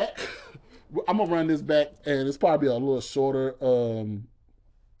come back. I'm gonna run this back, and it's probably a little shorter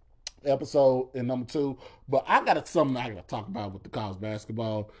episode in number 2. But I got something I gotta talk about with the college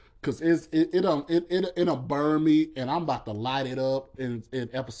basketball because it'll burn me, and I'm about to light it up in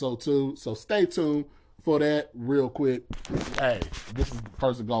episode 2. So stay tuned for that real quick. Hey, this is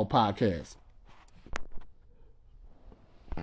First and Goal podcast.